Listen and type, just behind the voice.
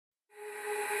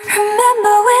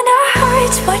Remember when our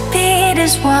hearts would beat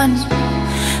as one?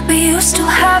 We used to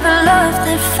have a love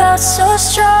that felt so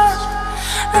strong.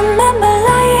 Remember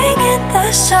lying in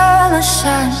the summer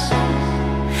sun.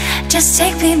 Just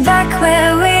take me back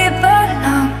where we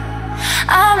belong.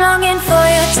 I'm longing for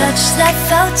your touch that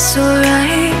felt so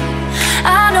right.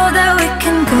 I know that we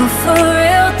can go for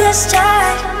real this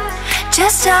time.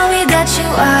 Just tell me that you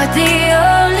are the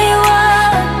only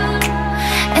one,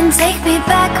 and take me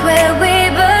back where we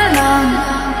belong.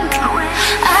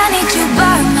 I need you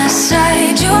by my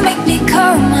side. You make me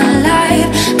come alive.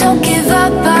 Don't give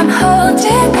up, I'm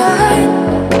holding on.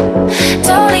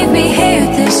 Don't leave me here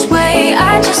this way.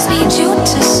 I just need you